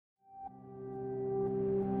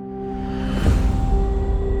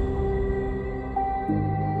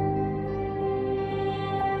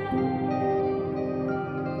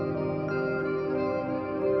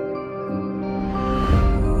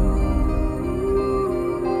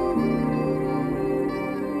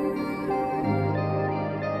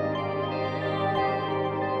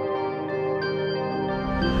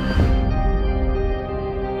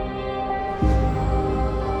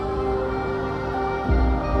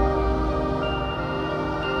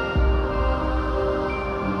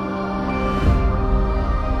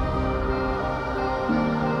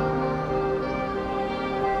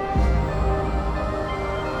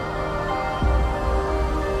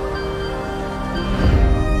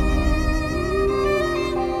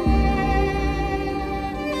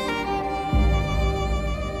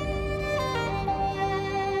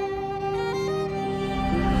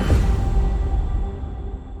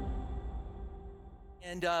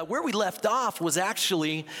where we left off was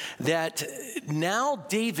actually that now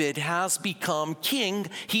David has become king.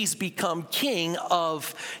 He's become king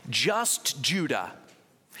of just Judah.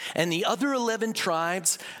 And the other 11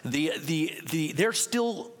 tribes, they're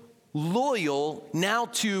still loyal now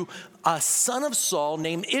to a son of Saul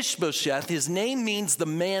named Ishbosheth. His name means the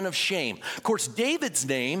man of shame. Of course, David's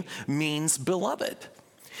name means beloved.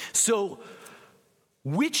 So,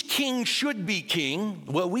 which king should be king?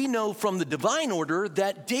 Well, we know from the divine order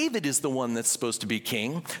that David is the one that's supposed to be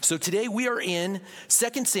king. So today we are in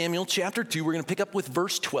 2 Samuel chapter 2. We're going to pick up with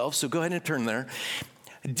verse 12, so go ahead and turn there.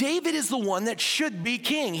 David is the one that should be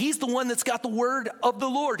king. He's the one that's got the word of the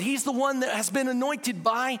Lord. He's the one that has been anointed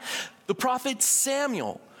by the prophet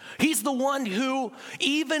Samuel. He's the one who,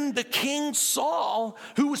 even the king Saul,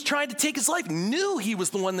 who was trying to take his life, knew he was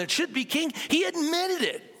the one that should be king. He admitted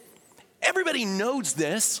it. Everybody knows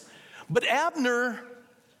this, but Abner,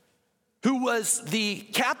 who was the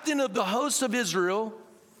captain of the host of Israel,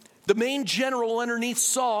 the main general underneath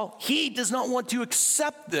Saul, he does not want to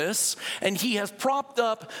accept this, and he has propped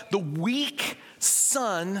up the weak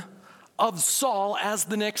son of Saul as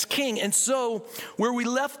the next king. And so where we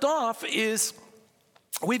left off is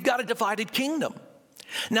we've got a divided kingdom.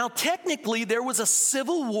 Now, technically, there was a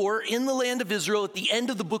civil war in the land of Israel at the end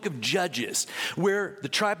of the book of Judges, where the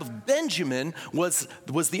tribe of Benjamin was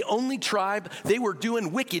the only tribe. They were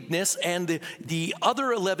doing wickedness, and the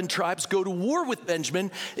other 11 tribes go to war with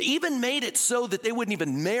Benjamin. They even made it so that they wouldn't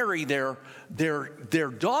even marry their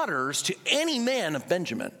daughters to any man of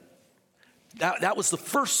Benjamin. That was the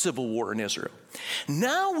first civil war in Israel.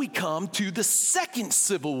 Now we come to the second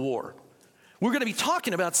civil war. We're going to be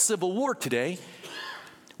talking about civil war today.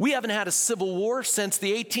 We haven't had a civil war since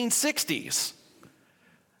the 1860s.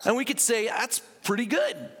 And we could say that's pretty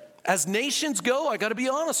good. As nations go, I got to be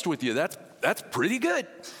honest with you, that's pretty good.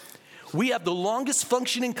 We have the longest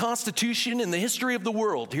functioning constitution in the history of the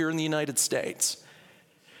world here in the United States.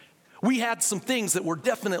 We had some things that were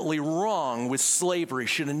definitely wrong with slavery,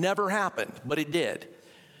 should have never happened, but it did.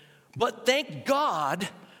 But thank God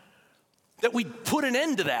that we put an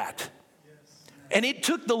end to that. And it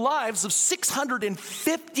took the lives of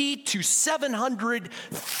 650 to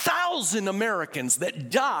 700,000 Americans that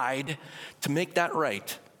died to make that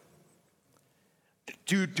right.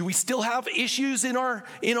 Do we still have issues in our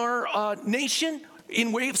nation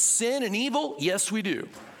in way of sin and evil? Yes, we do.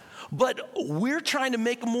 But we're trying to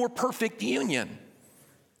make a more perfect union.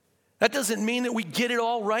 That doesn't mean that we get it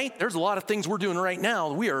all right. There's a lot of things we're doing right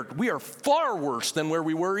now. We are far worse than where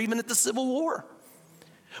we were even at the Civil War.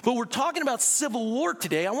 But we're talking about civil war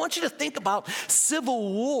today. I want you to think about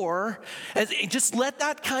civil war and just let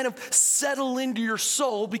that kind of settle into your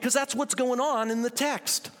soul, because that's what's going on in the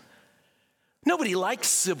text. Nobody likes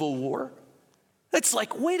civil war. It's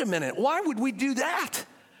like, wait a minute, why would we do that?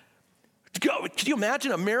 Could you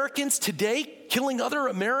imagine Americans today killing other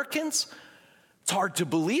Americans? It's hard to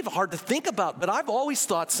believe, hard to think about, but I've always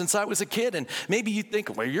thought since I was a kid, and maybe you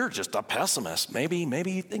think, well, you're just a pessimist. Maybe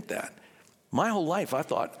you think that. My whole life, I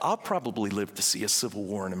thought, I'll probably live to see a civil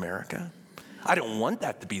war in America. I don't want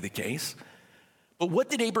that to be the case. But what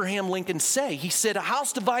did Abraham Lincoln say? He said, a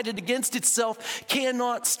house divided against itself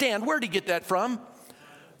cannot stand. Where did he get that from?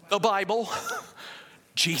 The Bible.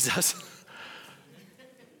 Jesus.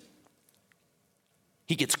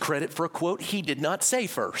 He gets credit for a quote he did not say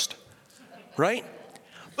first, right?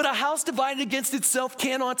 But a house divided against itself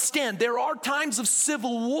cannot stand. There are times of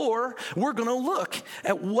civil war. We're going to look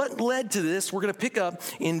at what led to this. We're going to pick up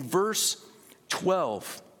in verse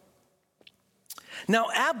 12. Now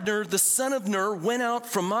Abner, the son of Ner, went out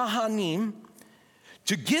from Mahanaim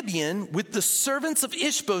to Gibeon with the servants of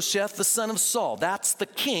Ishbosheth, the son of Saul. That's the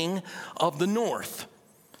king of the north.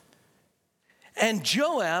 And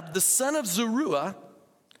Joab, the son of Zeruiah,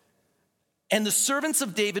 and the servants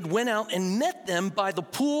of David went out and met them by the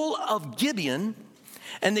pool of Gibeon,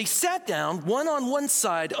 and they sat down, one on one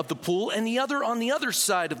side of the pool and the other on the other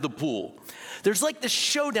side of the pool. There's like this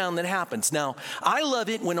showdown that happens. Now, I love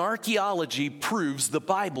it when archaeology proves the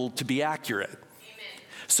Bible to be accurate. Amen.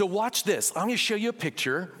 So watch this. I'm going to show you a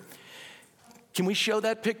picture. Can we show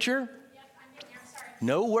that picture? Yep, I'm sorry.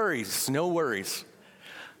 No worries.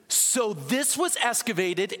 So this was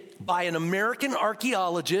excavated by an American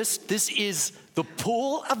archaeologist. This is the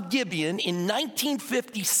Pool of Gibeon in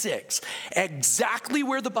 1956. Exactly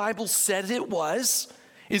where the Bible said it was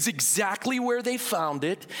is exactly where they found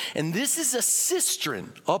it. And this is a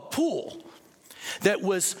cistern, a pool,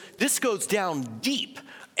 this goes down deep.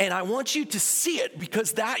 And I want you to see it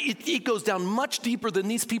because it goes down much deeper than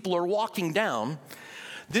these people are walking down.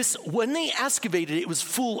 When they excavated it, it was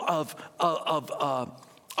full of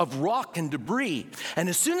of rock and debris. And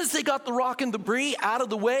as soon as they got the rock and debris out of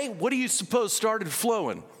the way, what do you suppose started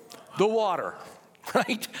flowing? The water,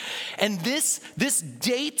 right? And this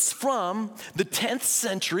dates from the 10th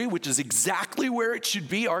century, which is exactly where it should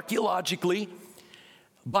be archaeologically.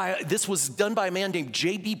 This was done by a man named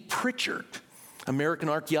J.B. Pritchard, American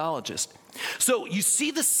archaeologist. So you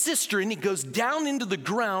see the cistern, it goes down into the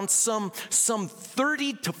ground some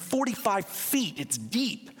 30 to 45 feet. It's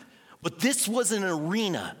deep. But this was an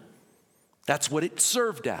arena. That's what it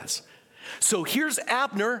served as. So here's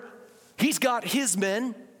Abner. He's got his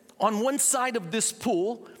men on one side of this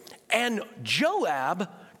pool, and Joab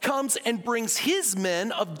comes and brings his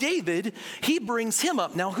men of David. He brings him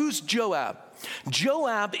up. Now, who's Joab?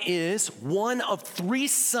 Joab is one of 3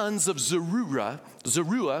 sons of Zeruiah,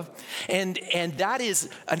 and that is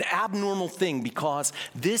an abnormal thing because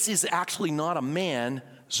this is actually not a man,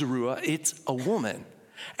 Zeruiah, it's a woman,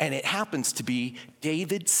 and it happens to be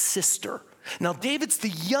David's sister. Now, David's the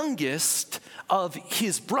youngest of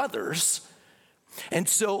his brothers, and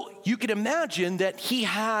so you can imagine that he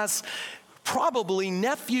has probably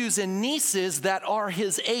nephews and nieces that are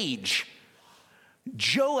his age.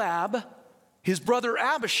 Joab, his brother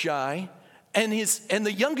Abishai, and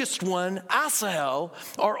the youngest one, Asahel,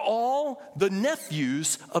 are all the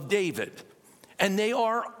nephews of David. And they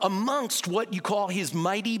are amongst what you call his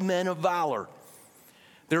mighty men of valor.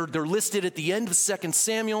 They're listed at the end of 2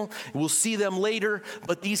 Samuel. We'll see them later,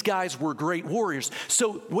 but these guys were great warriors.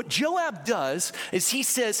 So what Joab does is he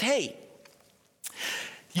says, hey,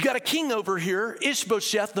 you got a king over here,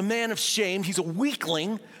 Ishbosheth, the man of shame. He's a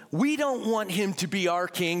weakling. We don't want him to be our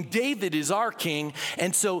king. David is our king.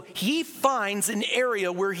 And so he finds an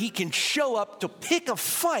area where he can show up to pick a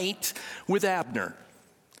fight with Abner.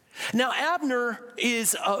 Now, Abner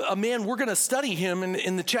is a man, we're going to study him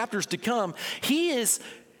in the chapters to come. He is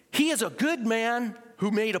a good man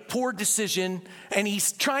who made a poor decision, and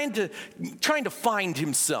he's trying to find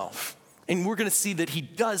himself. And we're going to see that he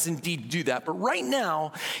does indeed do that. But right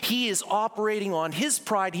now, he is operating on his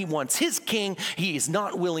pride. He wants his king. He is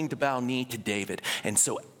not willing to bow knee to David. And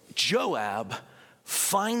so Joab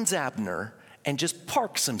finds Abner and just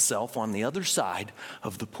parks himself on the other side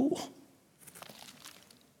of the pool.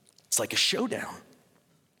 It's like a showdown.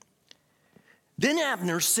 Then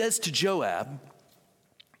Abner says to Joab,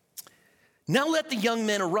 now let the young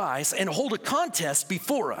men arise and hold a contest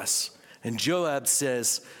before us. And Joab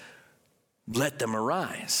says, let them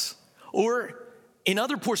arise. Or in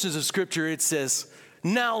other portions of scripture, it says,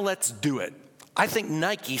 now let's do it. I think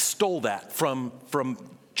Nike stole that from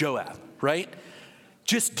Joab, right?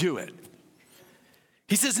 Just do it.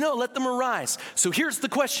 He says, no, let them arise. So here's the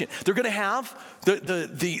question. They're going to have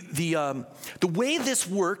the way this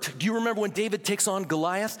worked. Do you remember when David takes on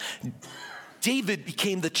Goliath? David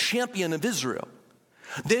became the champion of Israel.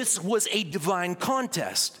 This was a divine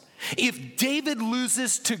contest. If David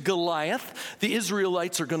loses to Goliath, the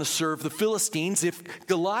Israelites are going to serve the Philistines. If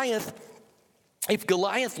Goliath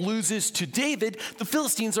loses to David, the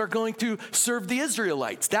Philistines are going to serve the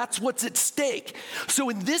Israelites. That's what's at stake. So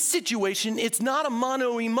in this situation, it's not a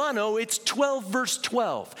mano a mano, it's 12 verse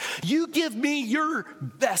 12. You give me your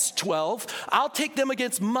best 12, I'll take them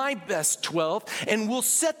against my best 12, and we'll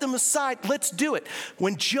set them aside. Let's do it.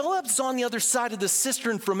 When Joab's on the other side of the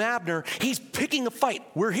cistern from Abner, he's picking a fight.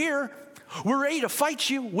 We're here. We're ready to fight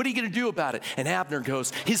you. What are you going to do about it? And Abner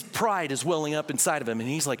goes, his pride is welling up inside of him. And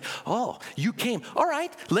he's like, oh, you came. All right,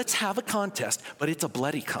 let's have a contest. But it's a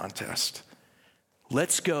bloody contest.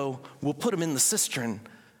 Let's go. We'll put them in the cistern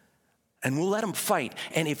and we'll let them fight.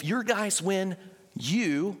 And if your guys win,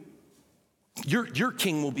 your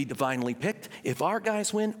king will be divinely picked. If our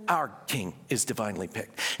guys win, our king is divinely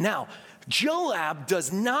picked. Now, Joab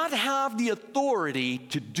does not have the authority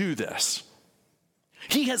to do this.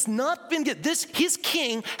 He has not been, his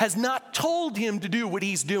king has not told him to do what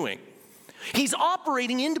he's doing. He's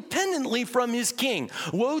operating independently from his king.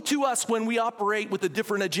 Woe to us when we operate with a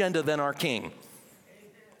different agenda than our king.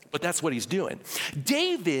 But that's what he's doing.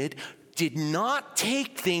 David did not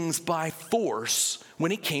take things by force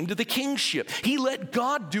when it came to the kingship. He let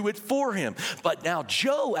God do it for him. But now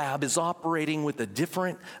Joab is operating with a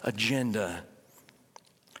different agenda.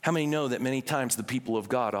 How many know that many times the people of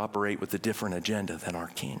God operate with a different agenda than our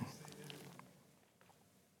king?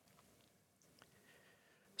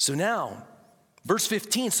 So now, verse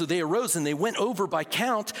 15, so they arose and they went over by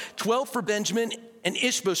count, 12 for Benjamin and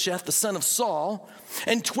Ishbosheth, the son of Saul,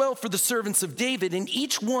 and 12 for the servants of David, and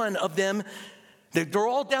each one of them, they're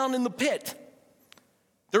all down in the pit.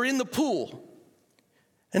 They're in the pool.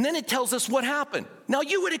 And then it tells us what happened. Now,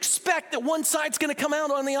 you would expect that one side's going to come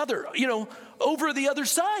out on the other, over the other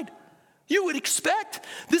side. You would expect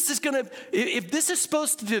this is going to, if this is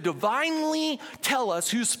supposed to divinely tell us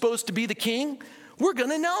who's supposed to be the king, we're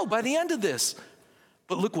going to know by the end of this.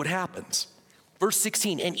 But look what happens. Verse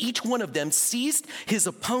 16, and each one of them seized his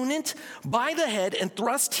opponent by the head and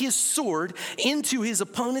thrust his sword into his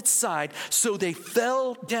opponent's side, so they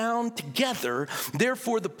fell down together.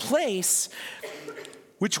 Therefore the place,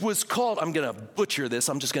 which was called, I'm going to butcher this,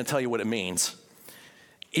 I'm just going to tell you what it means.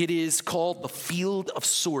 It is called the Field of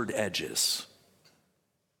Sword Edges.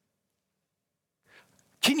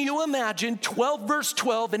 Can you imagine 12 verse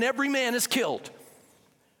 12 and every man is killed?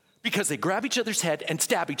 Because they grab each other's head and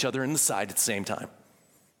stab each other in the side at the same time.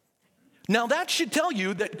 Now that should tell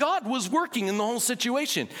you that God was working in the whole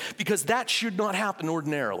situation, because that should not happen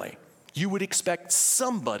ordinarily. You would expect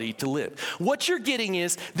somebody to live. What you're getting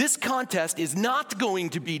is this contest is not going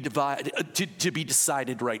to be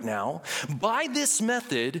decided right now. By this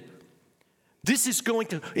method,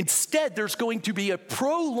 instead there's going to be a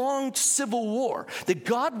prolonged civil war that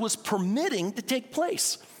God was permitting to take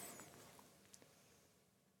place.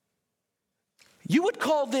 You would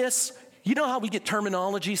call this, you know how we get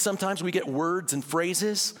terminology sometimes, we get words and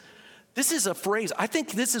phrases? This is a phrase. I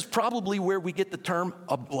think this is probably where we get the term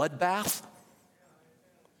a bloodbath.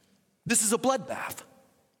 This is a bloodbath.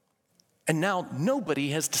 And now nobody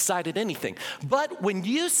has decided anything. But when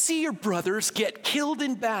you see your brothers get killed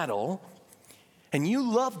in battle, and you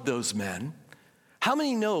love those men, how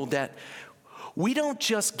many know that we don't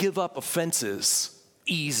just give up offenses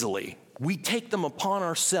easily? We take them upon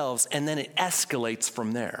ourselves, and then it escalates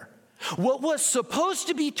from there. What was supposed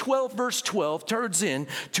to be 12 verse 12 turns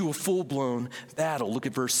into a full-blown battle. Look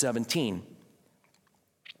at verse 17.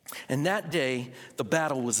 And that day, the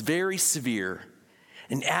battle was very severe,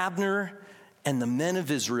 and Abner and the men of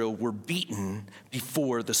Israel were beaten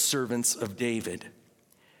before the servants of David.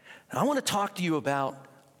 Now, I want to talk to you about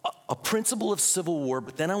a principle of civil war,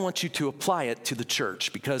 but then I want you to apply it to the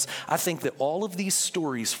church, because I think that all of these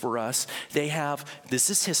stories for us, this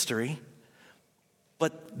is history,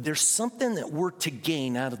 but there's something that we're to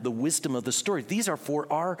gain out of the wisdom of the story. These are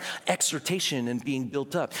for our exhortation and being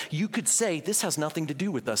built up. You could say, this has nothing to do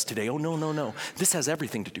with us today. Oh, no. This has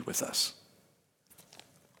everything to do with us.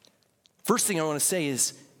 First thing I want to say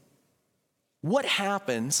is, what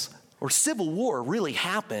happens, or civil war really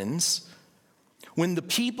happens, when the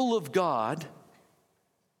people of God,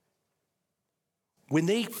 when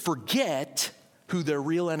they forget who their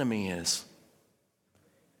real enemy is.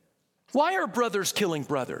 Why are brothers killing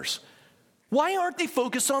brothers? Why aren't they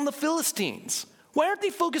focused on the Philistines? Why aren't they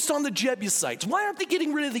focused on the Jebusites? Why aren't they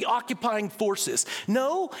getting rid of the occupying forces?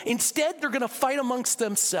 No, instead they're going to fight amongst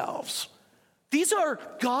themselves. These are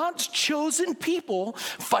God's chosen people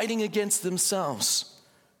fighting against themselves.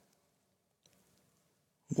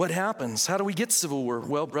 What happens? How do we get civil war?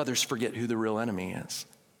 Well, brothers forget who the real enemy is.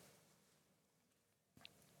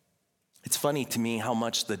 It's funny to me how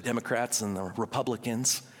much the Democrats and the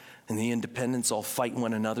Republicans and the independents all fight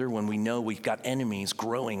one another when we know we've got enemies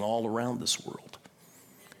growing all around this world.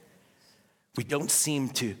 We don't seem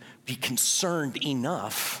to be concerned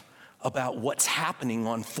enough about what's happening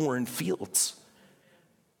on foreign fields.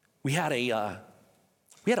 We had a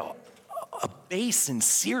base in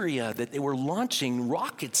Syria that they were launching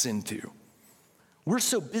rockets into. We're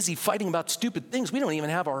so busy fighting about stupid things, we don't even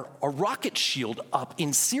have our rocket shield up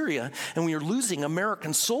in Syria, and we are losing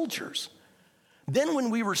American soldiers. Then when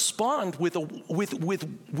we respond with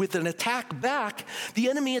an attack back, the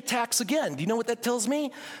enemy attacks again. Do you know what that tells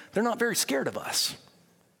me? They're not very scared of us.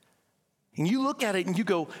 And you look at it and you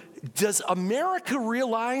go, does America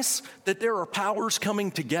realize that there are powers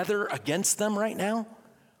coming together against them right now?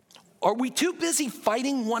 Are we too busy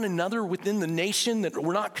fighting one another within the nation that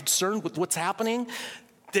we're not concerned with what's happening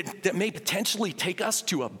that may potentially take us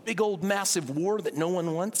to a big old massive war that no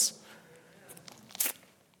one wants?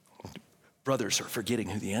 Brothers are forgetting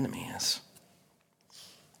who the enemy is.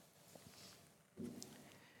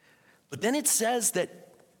 But then it says that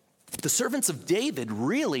the servants of David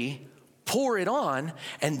really pour it on,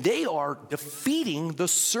 and they are defeating the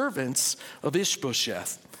servants of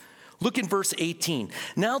Ishbosheth. Look in verse 18.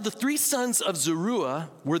 Now the three sons of Zeruiah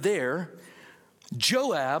were there.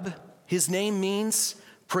 Joab, his name means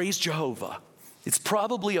praise Jehovah. It's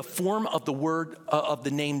probably a form of the word of the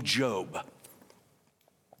name Job.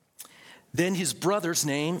 Then his brother's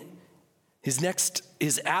name, his next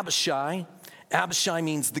is Abishai. Abishai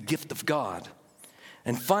means the gift of God.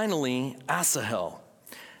 And finally, Asahel.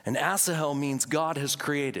 And Asahel means God has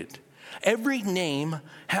created. Every name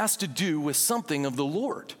has to do with something of the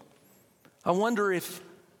Lord. I wonder if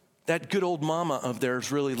that good old mama of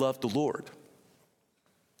theirs really loved the Lord.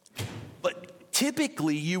 But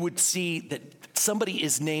typically you would see that somebody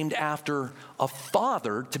is named after a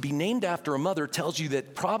father. To be named after a mother tells you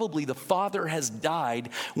that probably the father has died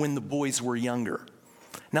when the boys were younger.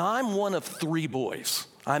 Now, I'm one of 3 boys.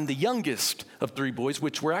 I'm the youngest of 3 boys,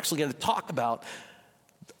 which we're actually going to talk about.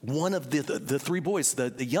 One of the 3 boys,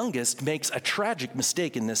 the youngest, makes a tragic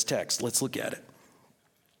mistake in this text. Let's look at it.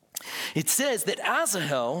 It says that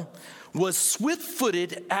Asahel was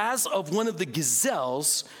swift-footed as of one of the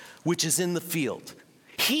gazelles which is in the field.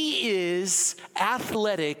 He is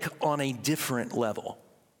athletic on a different level.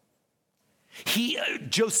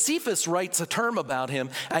 Josephus writes a term about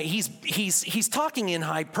him. He's talking in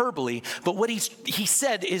hyperbole, but what he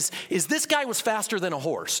said is this guy was faster than a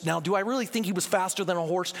horse. Now, do I really think he was faster than a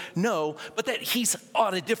horse? No, but that he's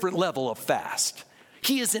on a different level of fast.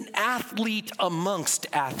 He is an athlete amongst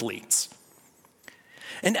athletes.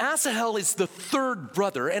 And Asahel is the 3rd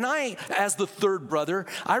brother. And as the 3rd brother,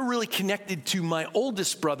 I really connected to my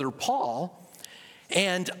oldest brother, Paul.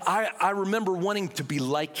 And I remember wanting to be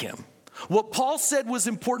like him. What Paul said was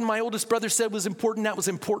important, my oldest brother said was important, that was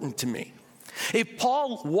important to me. If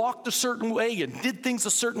Paul walked a certain way and did things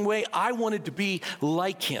a certain way, I wanted to be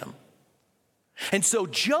like him. And so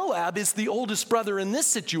Joab is the oldest brother in this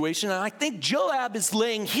situation, and I think Joab is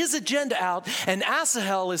laying his agenda out, and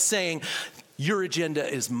Asahel is saying, your agenda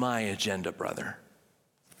is my agenda, brother.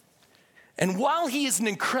 And while he is an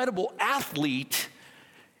incredible athlete,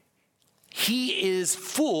 he is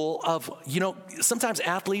full of, sometimes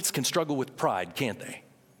athletes can struggle with pride, can't they?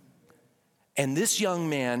 And this young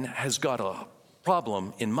man has got a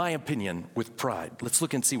problem, in my opinion, with pride. Let's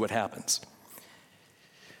look and see what happens.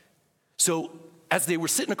 So as they were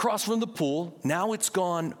sitting across from the pool, now it's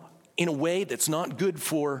gone in a way that's not good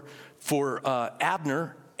for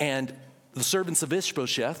Abner and the servants of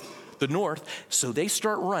Ishbosheth, the north. So they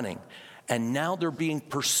start running. And now they're being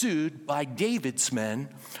pursued by David's men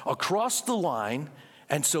across the line.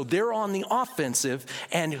 And so they're on the offensive.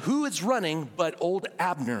 And who is running but old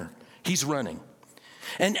Abner? He's running.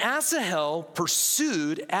 And Asahel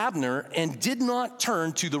pursued Abner and did not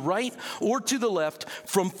turn to the right or to the left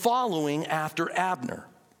from following after Abner.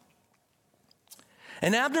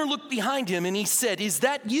 And Abner looked behind him and he said, "Is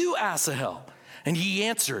that you, Asahel?" And he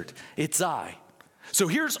answered, "It's I." So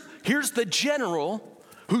here's the general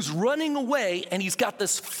who's running away, and he's got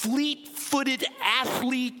this fleet-footed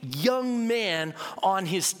athlete young man on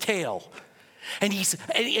his tail. And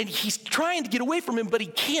he's trying to get away from him, but he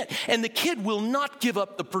can't. And the kid will not give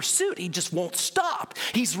up the pursuit. He just won't stop.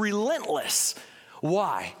 He's relentless.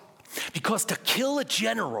 Why? Because to kill a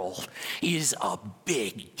general is a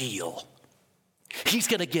big deal. He's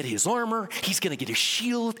going to get his armor, he's going to get his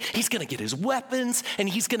shield, he's going to get his weapons, and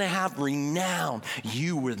he's going to have renown.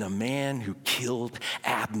 You were the man who killed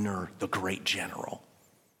Abner, the great general.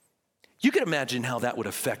 You can imagine how that would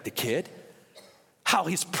affect the kid, how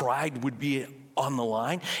his pride would be on the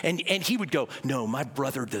line. And he would go, "No, my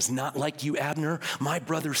brother does not like you, Abner. My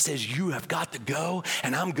brother says you have got to go,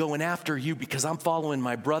 and I'm going after you because I'm following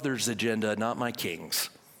my brother's agenda, not my king's."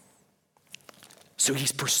 So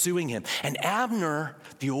he's pursuing him. And Abner,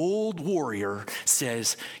 the old warrior,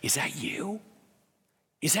 says, "Is that you?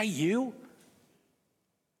 Is that you?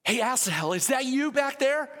 Hey, Asahel, is that you back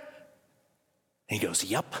there?" And he goes,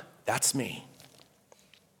 "Yep, that's me."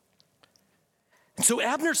 And so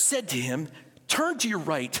Abner said to him, "Turn to your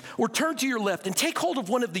right or turn to your left and take hold of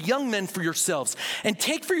one of the young men for yourselves and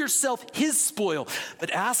take for yourself his spoil."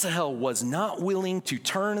 But Asahel was not willing to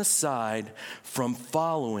turn aside from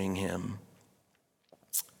following him.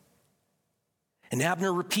 And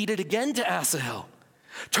Abner repeated again to Asahel,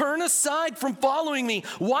 "Turn aside from following me.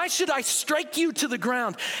 Why should I strike you to the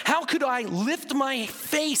ground? How could I lift my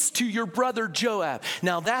face to your brother Joab?"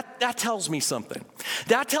 Now that tells me something.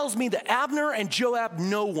 That tells me that Abner and Joab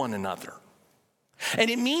know one another. And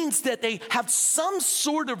it means that they have some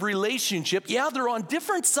sort of relationship. Yeah, they're on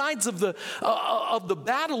different sides of the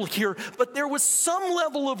battle here, but there was some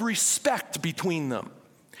level of respect between them.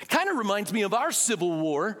 Kind of reminds me of our Civil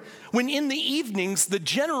War, when in the evenings, the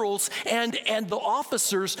generals and the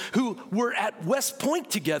officers who were at West Point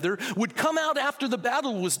together would come out after the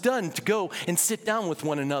battle was done to go and sit down with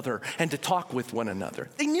one another and to talk with one another.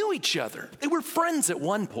 They knew each other. They were friends at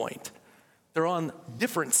one point. They're on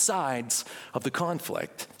different sides of the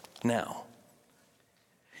conflict now.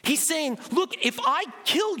 He's saying, "Look, if I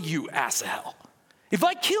kill you, Asahel, if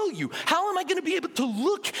I kill you, how am I going to be able to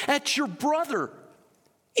look at your brother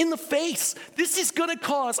in the face? This is going to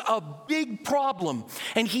cause a big problem."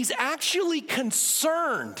 And he's actually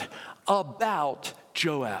concerned about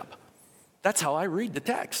Joab. That's how I read the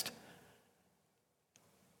text.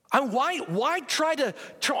 Why try to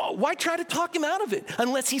talk him out of it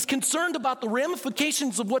unless he's concerned about the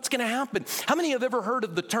ramifications of what's going to happen? How many have ever heard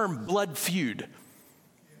of the term blood feud?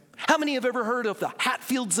 How many have ever heard of the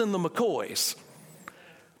Hatfields and the McCoys?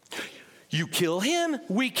 You kill him,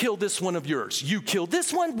 we kill this one of yours. You kill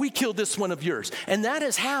this one, we kill this one of yours. And that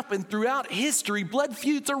has happened throughout history. Blood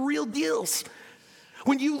feuds are real deals.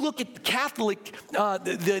 When you look at the Catholics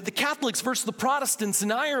versus the Protestants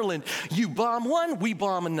in Ireland, you bomb one, we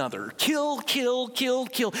bomb another. Kill, kill, kill,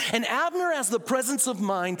 kill. And Abner has the presence of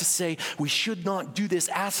mind to say, we should not do this.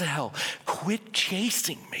 Asahel, quit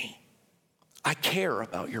chasing me. I care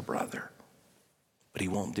about your brother. But he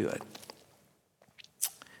won't do it.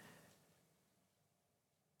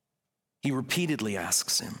 He repeatedly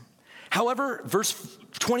asks him. However, verse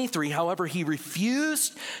 23, however, he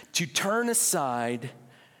refused to turn aside,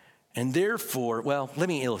 and therefore, well, let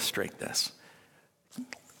me illustrate this.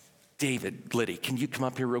 David, Liddy, can you come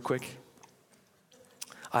up here real quick?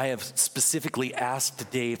 I have specifically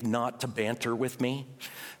asked Dave not to banter with me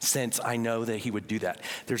since I know that he would do that.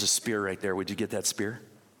 There's a spear right there. Would you get that spear?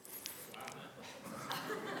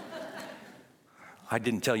 I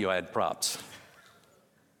didn't tell you I had props.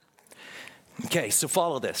 Okay, so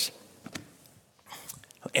follow this.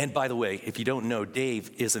 And by the way, if you don't know,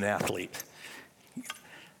 Dave is an athlete.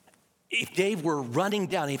 If Dave were running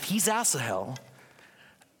down, if he's Asahel,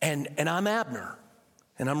 and I'm Abner,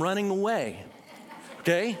 and I'm running away,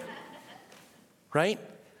 okay? Right?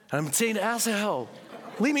 And I'm saying to Asahel,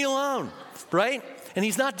 leave me alone, right? And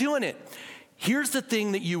he's not doing it. Here's the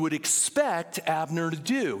thing that you would expect Abner to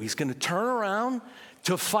do. He's going to turn around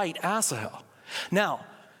to fight Asahel. Now,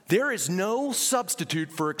 there is no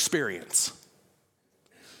substitute for experience,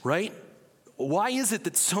 right? Why is it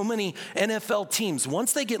that so many NFL teams,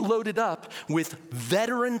 once they get loaded up with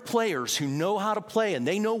veteran players who know how to play and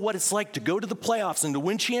they know what it's like to go to the playoffs and to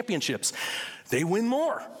win championships, they win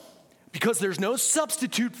more? Because there's no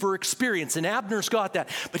substitute for experience, and Abner's got that.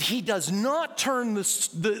 But he does not turn the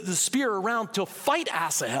spear around to fight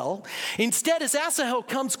Asahel. Instead, as Asahel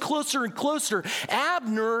comes closer and closer,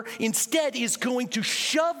 Abner instead is going to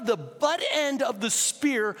shove the butt end of the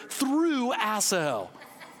spear through Asahel.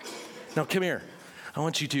 Now, come here. I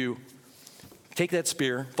want you to take that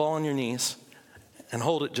spear, fall on your knees, and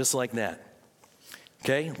hold it just like that.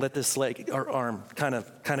 Okay? Let this leg or arm kind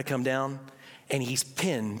of come down. And he's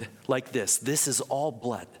pinned like this. This is all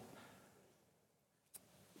blood.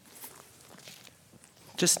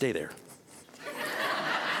 Just stay there.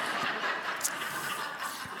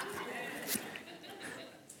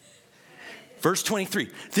 Verse 23,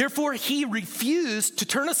 therefore he refused to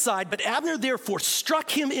turn aside, but Abner therefore struck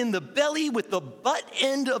him in the belly with the butt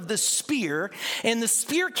end of the spear, and the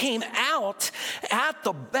spear came out at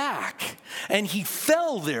the back, and he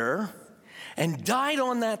fell there and died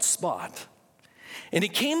on that spot. And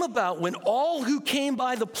it came about when all who came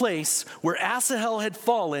by the place where Asahel had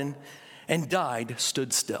fallen and died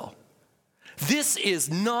stood still. This is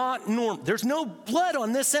not normal. There's no blood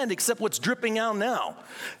on this end except what's dripping out now.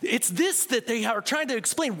 It's this that they are trying to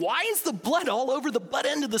explain. Why is the blood all over the butt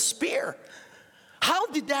end of the spear? How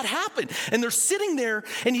did that happen? And they're sitting there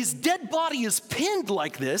and his dead body is pinned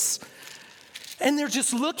like this, and they're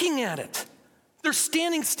just looking at it. They're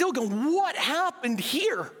standing still going, what happened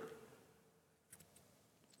here?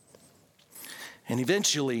 And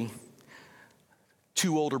eventually,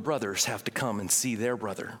 two older brothers have to come and see their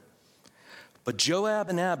brother. But Joab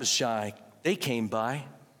and Abishai, they came by.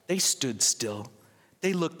 They stood still.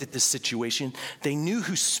 They looked at this situation. They knew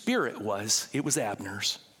whose spear it was. It was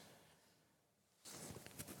Abner's.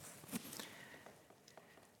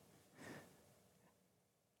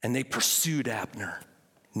 And they pursued Abner.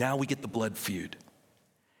 Now we get the blood feud.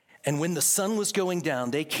 And when the sun was going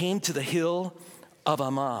down, they came to the hill of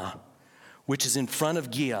Ammah, which is in front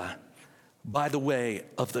of Giah, by the way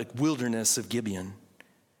of the wilderness of Gibeon.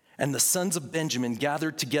 And the sons of Benjamin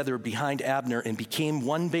gathered together behind Abner and became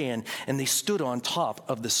one band, and they stood on top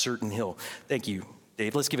of the certain hill. Thank you,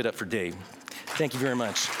 Dave. Let's give it up for Dave. Thank you very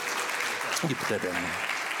much. You put that down.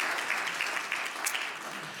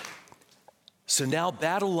 So now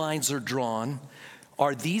battle lines are drawn.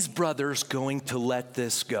 Are these brothers going to let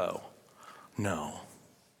this go? No.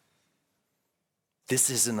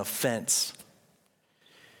 This is an offense.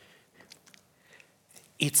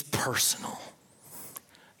 It's personal.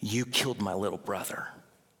 You killed my little brother.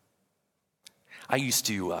 I used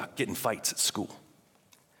to get in fights at school.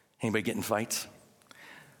 Anybody get in fights?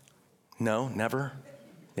 No, never?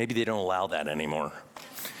 Maybe they don't allow that anymore.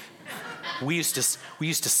 We used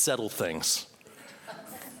to settle things.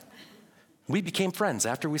 We became friends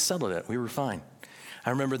after we settled it. We were fine. I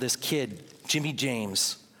remember this kid, Jimmy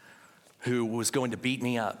James, who was going to beat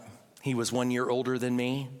me up. He was 1 year older than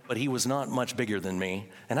me, but he was not much bigger than me.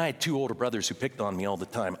 And I had 2 older brothers who picked on me all the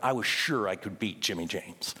time. I was sure I could beat Jimmy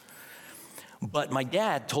James. But my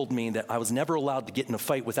dad told me that I was never allowed to get in a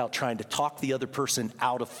fight without trying to talk the other person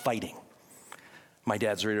out of fighting. My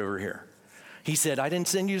dad's right over here. He said, I didn't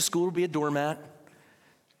send you to school to be a doormat.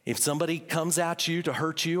 If somebody comes at you to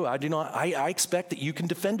hurt you, I expect that you can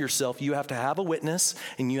defend yourself. You have to have a witness,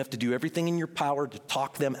 and you have to do everything in your power to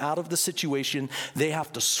talk them out of the situation. They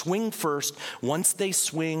have to swing first. Once they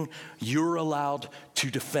swing, you're allowed to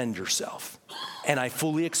defend yourself. And I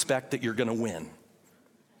fully expect that you're going to win.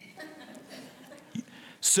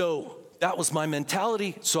 So that was my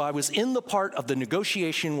mentality. So I was in the part of the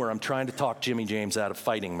negotiation where I'm trying to talk Jimmy James out of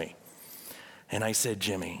fighting me. And I said,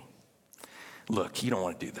 Jimmy, look, you don't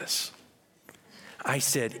want to do this. I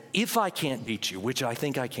said, if I can't beat you, which I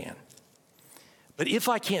think I can, but if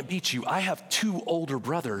I can't beat you, I have 2 older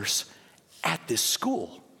brothers at this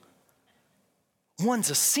school.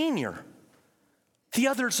 One's a senior. The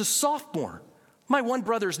other's a sophomore. My one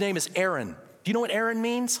brother's name is Aaron. Do you know what Aaron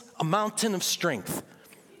means? A mountain of strength.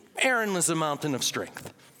 Aaron was a mountain of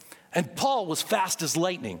strength. And Paul was fast as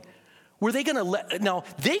lightning. Were they going to now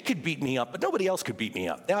they could beat me up, but nobody else could beat me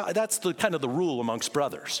up. That's the kind of the rule amongst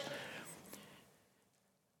brothers.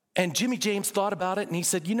 And Jimmy James thought about it and he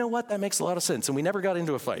said, you know what, that makes a lot of sense. And we never got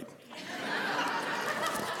into a fight.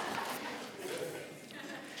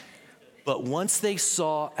 But once they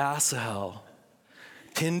saw Asahel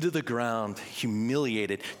pinned to the ground,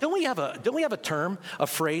 humiliated. Don't we have a term, a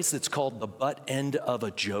phrase that's called the butt end of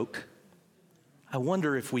a joke? I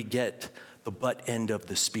wonder if we get the butt end of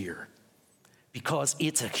the spear. Because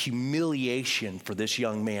it's a humiliation for this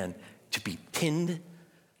young man to be pinned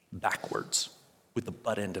backwards with the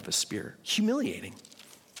butt end of a spear. Humiliating.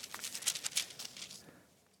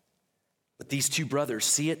 But these 2 brothers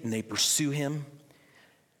see it and they pursue him.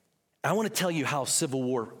 I want to tell you how civil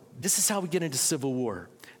war, this is how we get into civil war.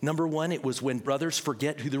 Number 1, it was when brothers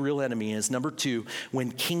forget who the real enemy is. Number 2,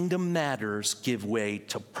 when kingdom matters give way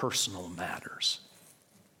to personal matters.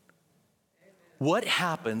 What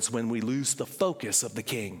happens when we lose the focus of the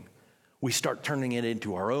king? We start turning it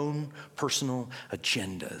into our own personal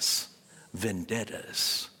agendas,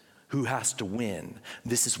 vendettas. Who has to win?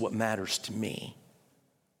 This is what matters to me.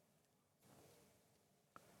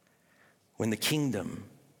 When the kingdom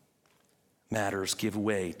matters give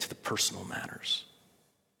way to the personal matters.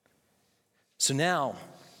 So now,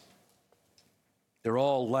 they're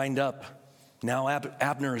all lined up. Now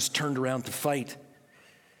Abner has turned around to fight.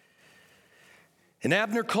 And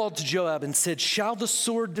Abner called to Joab and said, shall the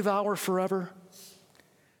sword devour forever?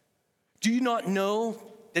 Do you not know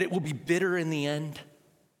that it will be bitter in the end?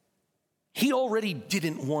 He already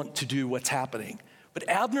didn't want to do what's happening. But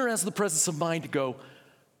Abner has the presence of mind to go,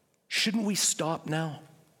 shouldn't we stop now?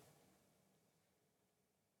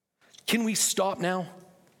 Can we stop now?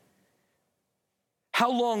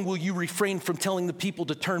 How long will you refrain from telling the people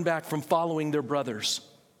to turn back from following their brothers?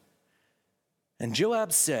 And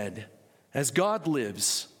Joab said, as God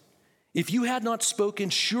lives, if you had not spoken,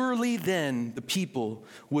 surely then the people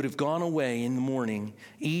would have gone away in the morning,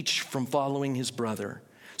 each from following his brother.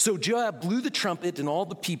 So Joab blew the trumpet, and all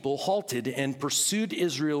the people halted and pursued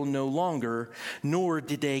Israel no longer, nor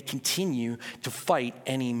did they continue to fight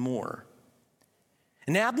anymore.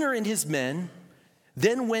 And Abner and his men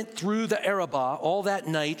then went through the Arabah all that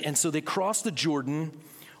night, and so they crossed the Jordan,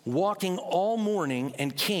 walking all morning,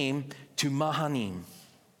 and came to Mahanaim.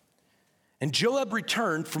 And Joab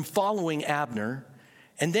returned from following Abner,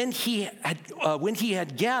 and then when he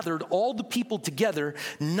had gathered all the people together,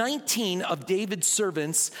 19 of David's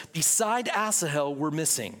servants beside Asahel were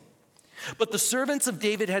missing. But the servants of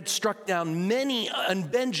David had struck down many on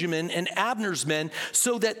Benjamin and Abner's men,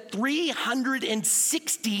 so that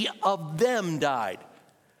 360 of them died.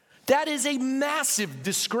 That is a massive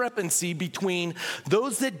discrepancy between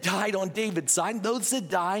those that died on David's side and those that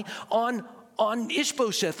die on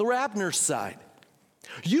Ishbosheth or Abner's side.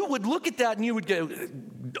 You would look at that and you would go,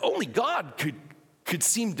 only God could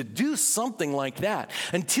seem to do something like that.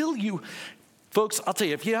 Until you, folks, I'll tell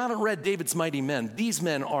you, if you haven't read David's Mighty Men, these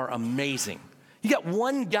men are amazing. You got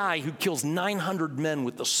one guy who kills 900 men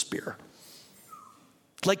with a spear.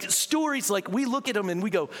 Like stories, like we look at them and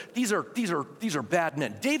we go, these are bad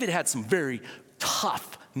men. David had some very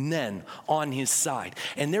tough men on his side,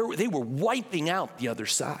 and they were wiping out the other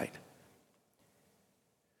side.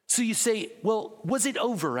 So you say, well, was it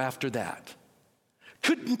over after that?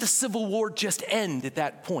 Couldn't the Civil War just end at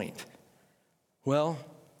that point? Well,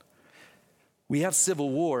 we have civil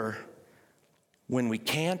war when we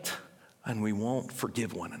can't and we won't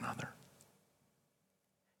forgive one another.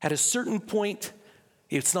 At a certain point,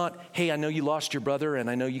 it's not, hey, I know you lost your brother and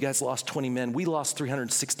I know you guys lost 20 men. We lost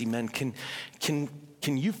 360 men. Can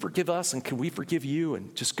you forgive us and can we forgive you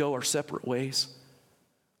and just go our separate ways?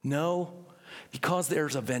 No, because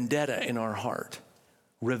there's a vendetta in our heart.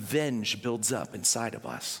 Revenge builds up inside of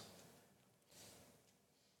us.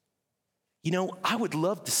 You know, I would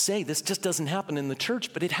love to say this just doesn't happen in the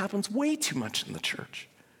church, but it happens way too much in the church.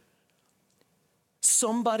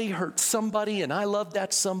 Somebody hurt somebody, and I love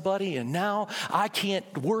that somebody, and now I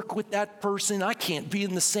can't work with that person. I can't be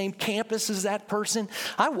in the same campus as that person.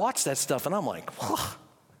 I watch that stuff, and I'm like,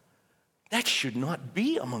 that should not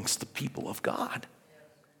be amongst the people of God.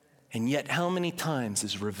 And yet, how many times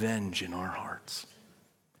is revenge in our hearts?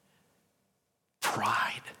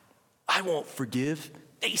 Pride. I won't forgive.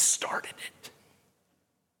 They started it.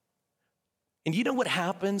 And you know what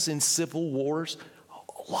happens in civil wars?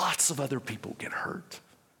 Lots of other people get hurt.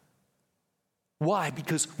 Why?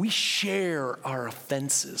 Because we share our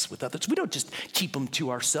offenses with others. We don't just keep them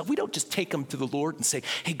to ourselves. We don't just take them to the Lord and say,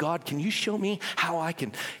 hey, God, can you show me how I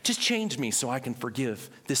can, just change me so I can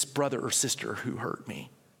forgive this brother or sister who hurt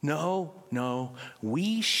me. No.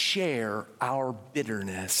 We share our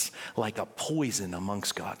bitterness like a poison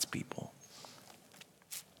amongst God's people.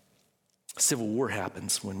 Civil war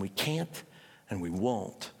happens when we can't and we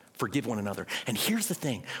won't forgive one another. And here's the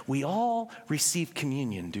thing. We all receive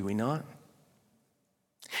communion, do we not?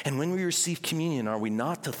 And when we receive communion, are we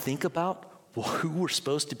not to think about who we're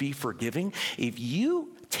supposed to be forgiving? If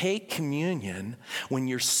you take communion when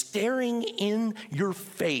you're staring in your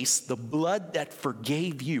face the blood that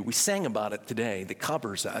forgave you, we sang about it today, that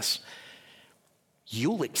covers us,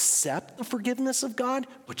 you'll accept the forgiveness of God,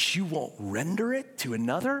 but you won't render it to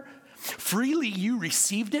another. Freely you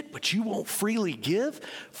received it, but you won't freely give.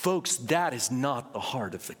 Folks, that is not the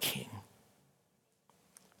heart of the King.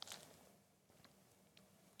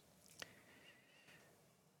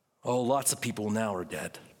 Oh, lots of people now are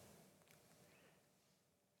dead.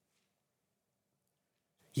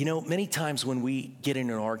 You know, many times when we get in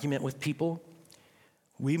an argument with people,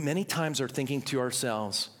 we many times are thinking to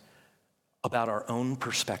ourselves about our own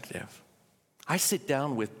perspective. I sit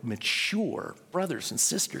down with mature brothers and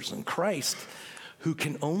sisters in Christ who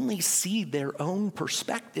can only see their own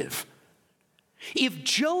perspective. If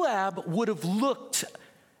Joab would have looked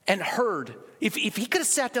and heard, if he could have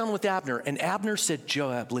sat down with Abner and Abner said,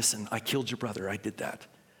 Joab, listen, I killed your brother. I did that.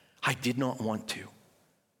 I did not want to.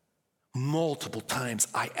 Multiple times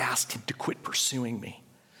I asked him to quit pursuing me.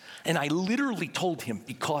 And I literally told him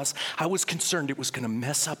because I was concerned it was going to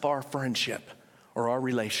mess up our friendship or our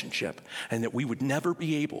relationship, and that we would never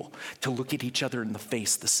be able to look at each other in the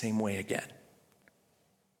face the same way again.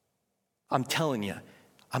 I'm telling you,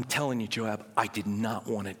 Joab, I did not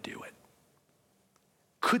want to do it.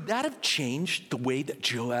 Could that have changed the way that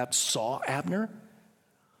Joab saw Abner?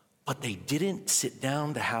 But they didn't sit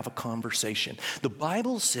down to have a conversation. The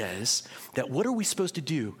Bible says that what are we supposed to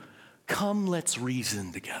do? Come, let's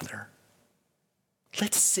reason together.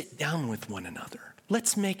 Let's sit down with one another.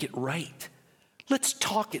 Let's make it right. Let's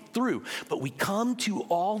talk it through. But we come to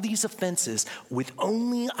all these offenses with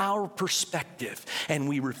only our perspective, and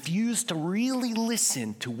we refuse to really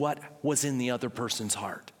listen to what was in the other person's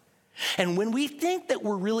heart. And when we think that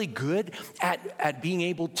we're really good at being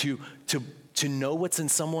able to know what's in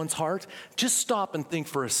someone's heart, just stop and think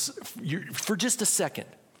for just a second.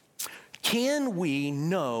 Can we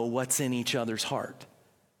know what's in each other's heart?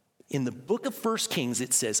 In the book of 1 Kings,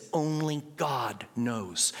 it says, only God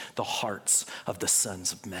knows the hearts of the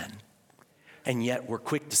sons of men. And yet we're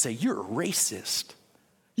quick to say, you're a racist.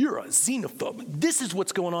 You're a xenophobe. This is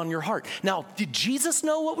what's going on in your heart. Now, did Jesus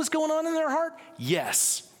know what was going on in their heart?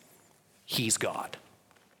 Yes, he's God.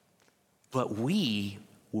 But we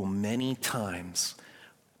will many times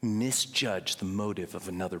misjudge the motive of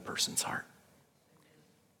another person's heart.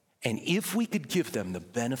 And if we could give them the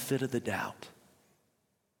benefit of the doubt,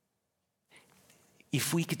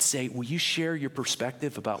 if we could say, will you share your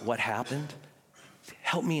perspective about what happened?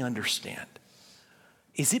 Help me understand.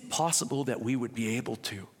 Is it possible that we would be able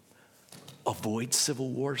to avoid civil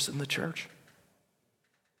wars in the church?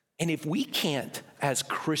 And if we can't, as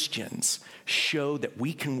Christians, show that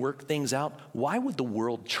we can work things out, why would the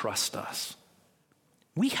world trust us?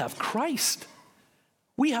 We have Christ.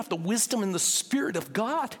 We have the wisdom and the Spirit of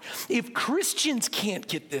God. If Christians can't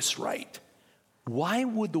get this right, why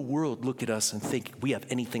would the world look at us and think we have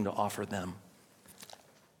anything to offer them?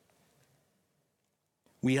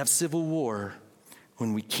 We have civil war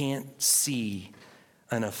when we can't see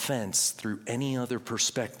an offense through any other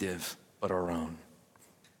perspective but our own.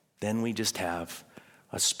 Then we just have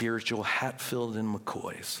a spiritual Hatfield and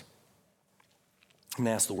McCoys. I'm going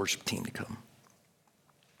to ask the worship team to come.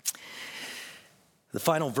 The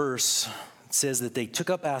final verse says that they took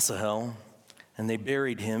up Asahel and they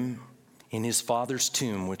buried him in his father's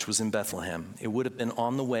tomb, which was in Bethlehem. It would have been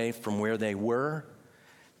on the way from where they were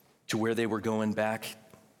to where they were going back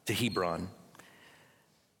to Hebron.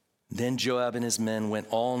 Then Joab and his men went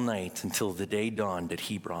all night until the day dawned at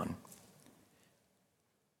Hebron.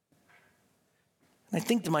 And I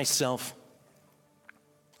think to myself,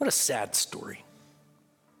 what a sad story.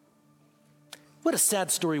 What a sad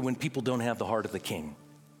story when people don't have the heart of the king.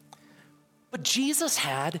 But Jesus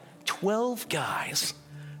had 12 guys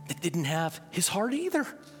that didn't have his heart either.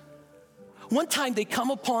 One time they come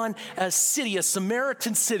upon a city, a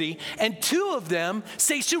Samaritan city, and two of them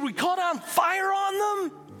say, should we call down fire on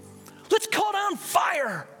them? Let's call down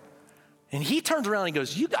fire. And he turns around and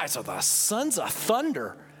goes, you guys are the sons of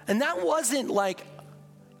thunder. And that wasn't like,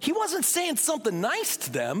 he wasn't saying something nice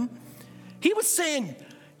to them. He was saying,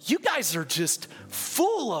 you guys are just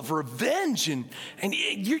full of revenge and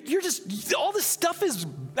you're just, all this stuff is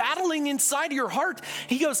battling inside of your heart.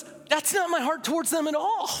 He goes, that's not my heart towards them at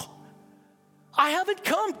all. I haven't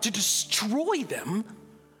come to destroy them.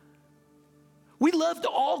 We love to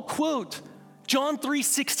all quote John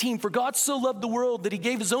 3:16, for God so loved the world that he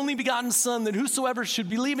gave his only begotten son, that whosoever should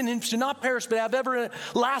believe in him should not perish but have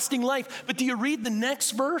everlasting life. But do you read the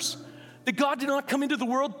next verse? That God did not come into the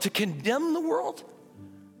world to condemn the world,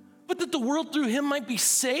 but that the world through him might be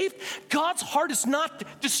saved. God's heart is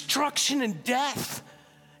not destruction and death.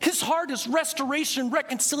 His heart is restoration,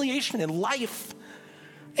 reconciliation, and life.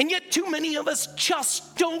 And yet too many of us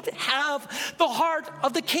just don't have the heart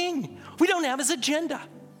of the king. We don't have his agenda.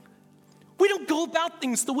 We don't go about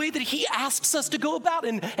things the way that he asks us to go about.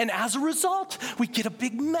 And as a result, we get a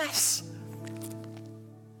big mess.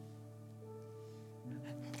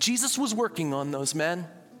 Jesus was working on those men.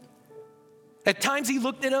 At times he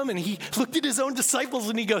looked at them and he looked at his own disciples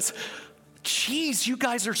and he goes, geez, you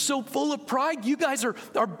guys are so full of pride. You guys are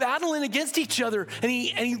battling against each other. And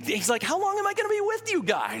he's like, how long am I going to be with you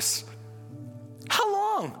guys? How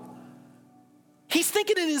long? He's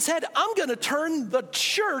thinking in his head, I'm going to turn the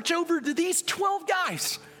church over to these 12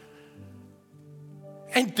 guys.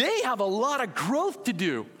 And they have a lot of growth to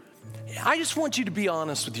do. I just want you to be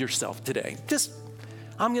honest with yourself today.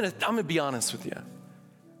 I'm going to be honest with you.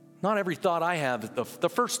 Not every thought I have, the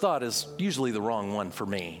first thought is usually the wrong one for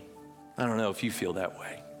me. I don't know if you feel that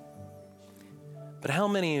way. But how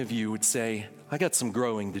many of you would say, I got some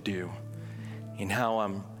growing to do in how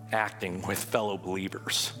I'm acting with fellow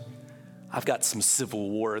believers? I've got some civil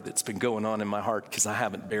war that's been going on in my heart because I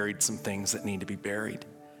haven't buried some things that need to be buried.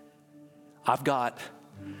 I've got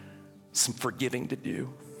some forgiving to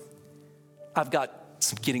do. I've got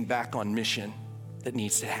some getting back on mission that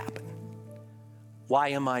needs to happen. Why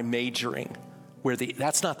am I majoring where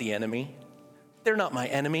that's not the enemy? They're not my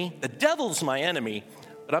enemy. The devil's my enemy,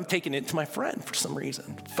 but I'm taking it to my friend for some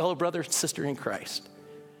reason. Fellow brother and sister in Christ.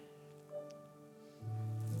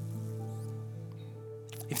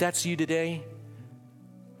 If that's you today,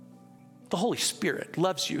 the Holy Spirit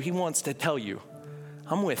loves you. He wants to tell you,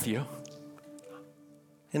 I'm with you.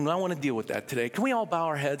 And I want to deal with that today. Can we all bow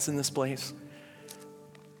our heads in this place?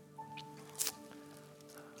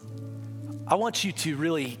 I want you to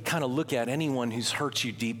really kind of look at anyone who's hurt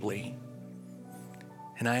you deeply.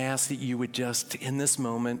 And I ask that you would just, in this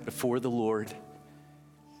moment before the Lord,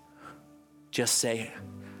 just say,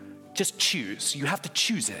 just choose. You have to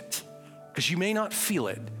choose it because you may not feel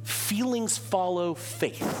it. Feelings follow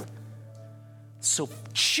faith. So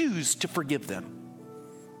choose to forgive them.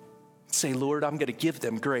 Say, Lord, I'm going to give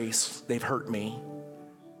them grace. They've hurt me.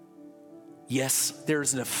 Yes,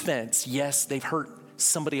 there's an offense. Yes, they've hurt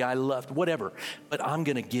somebody I loved, whatever. But I'm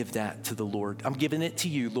going to give that to the Lord. I'm giving it to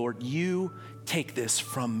you, Lord. You take this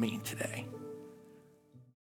from me today.